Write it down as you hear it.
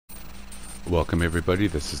Welcome everybody,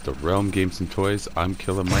 this is the Realm Games and Toys. I'm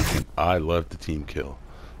Killa Mike and I love the team kill.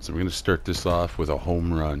 So we're going to start this off with a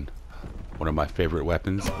home run. One of my favorite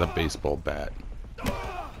weapons, the baseball bat.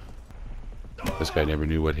 This guy never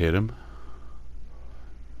knew what hit him.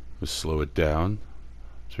 Let's slow it down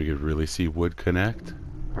so we could really see wood connect.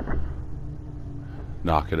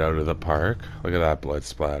 Knock it out of the park. Look at that blood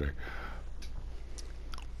splatter.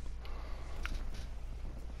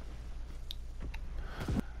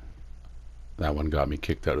 That one got me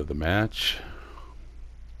kicked out of the match.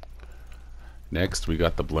 Next, we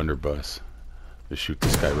got the blunderbuss. Just shoot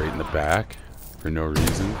this guy right in the back for no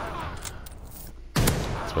reason.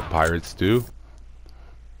 That's what pirates do.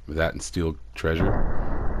 With that and steal treasure.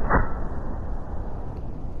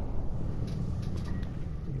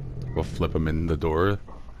 We'll flip him in the door.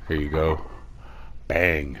 Here you go.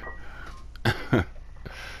 Bang.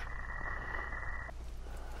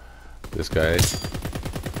 This guy,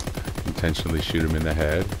 intentionally shoot him in the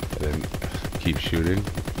head and then keep shooting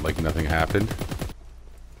like nothing happened.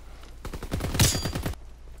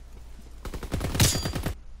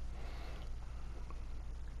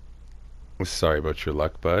 Sorry about your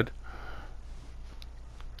luck, bud.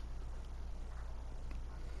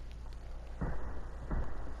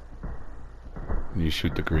 And you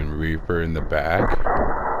shoot the Green Reaper in the back.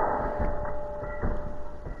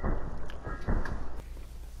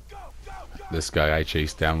 This guy I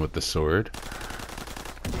chased down with the sword.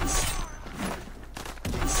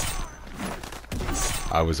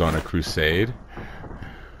 I was on a crusade.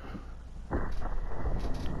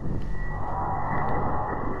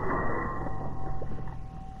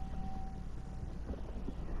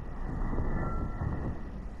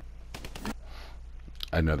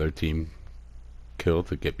 Another team kill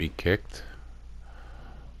to get me kicked.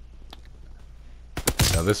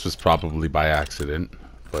 Now this was probably by accident,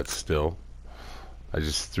 but still. I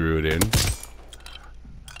just threw it in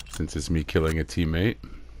since it's me killing a teammate.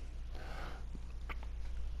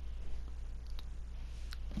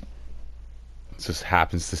 It just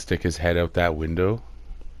happens to stick his head out that window.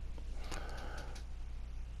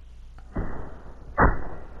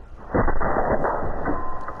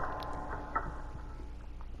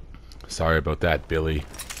 Sorry about that, Billy.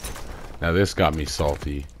 Now this got me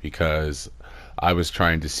salty because I was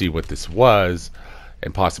trying to see what this was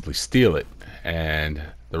and possibly steal it, and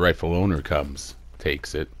the rightful owner comes,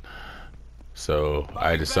 takes it. So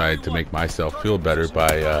I decided to make myself feel better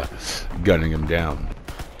by gunning him down.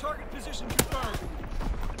 Target position confirmed.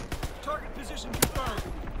 Target position confirmed.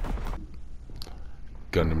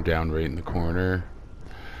 Gunned him down right in the corner.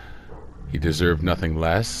 He deserved nothing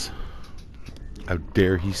less. How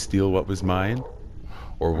dare he steal what was mine,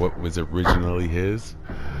 or what was originally his?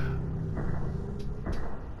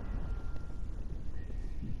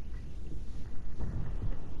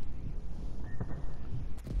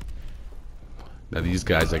 Now these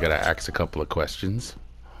guys, I gotta ask a couple of questions.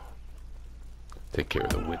 Take care of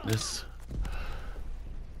the witness.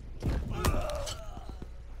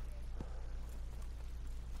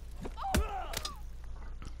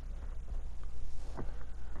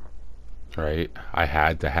 Right, I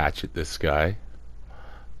had to hatchet this guy.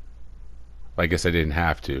 I guess I didn't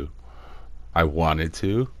have to. I wanted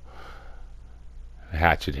to.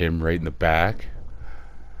 Hatchet him right in the back.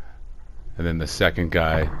 And then the second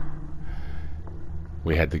guy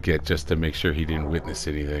we had to get just to make sure he didn't witness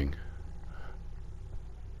anything.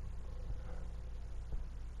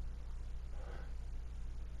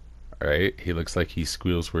 Alright, he looks like he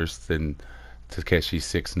squeals worse than Takeshi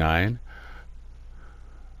 6ix9ine.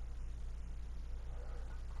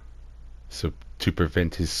 So to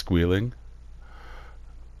prevent his squealing,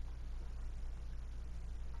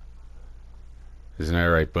 isn't that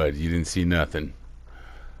right, bud? You didn't see nothing.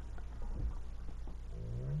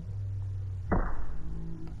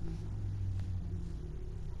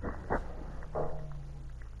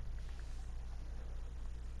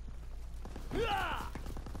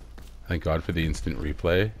 Thank God for the instant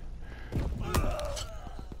replay.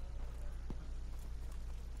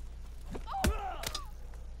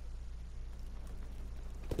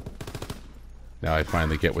 Now I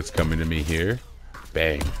finally get what's coming to me here.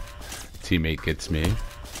 Bang. Teammate gets me.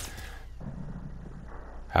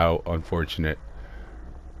 How unfortunate.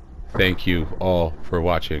 Thank you all for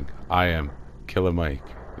watching. I am Killa Mike.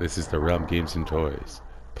 This is the Realm Games and Toys.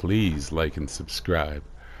 Please like and subscribe.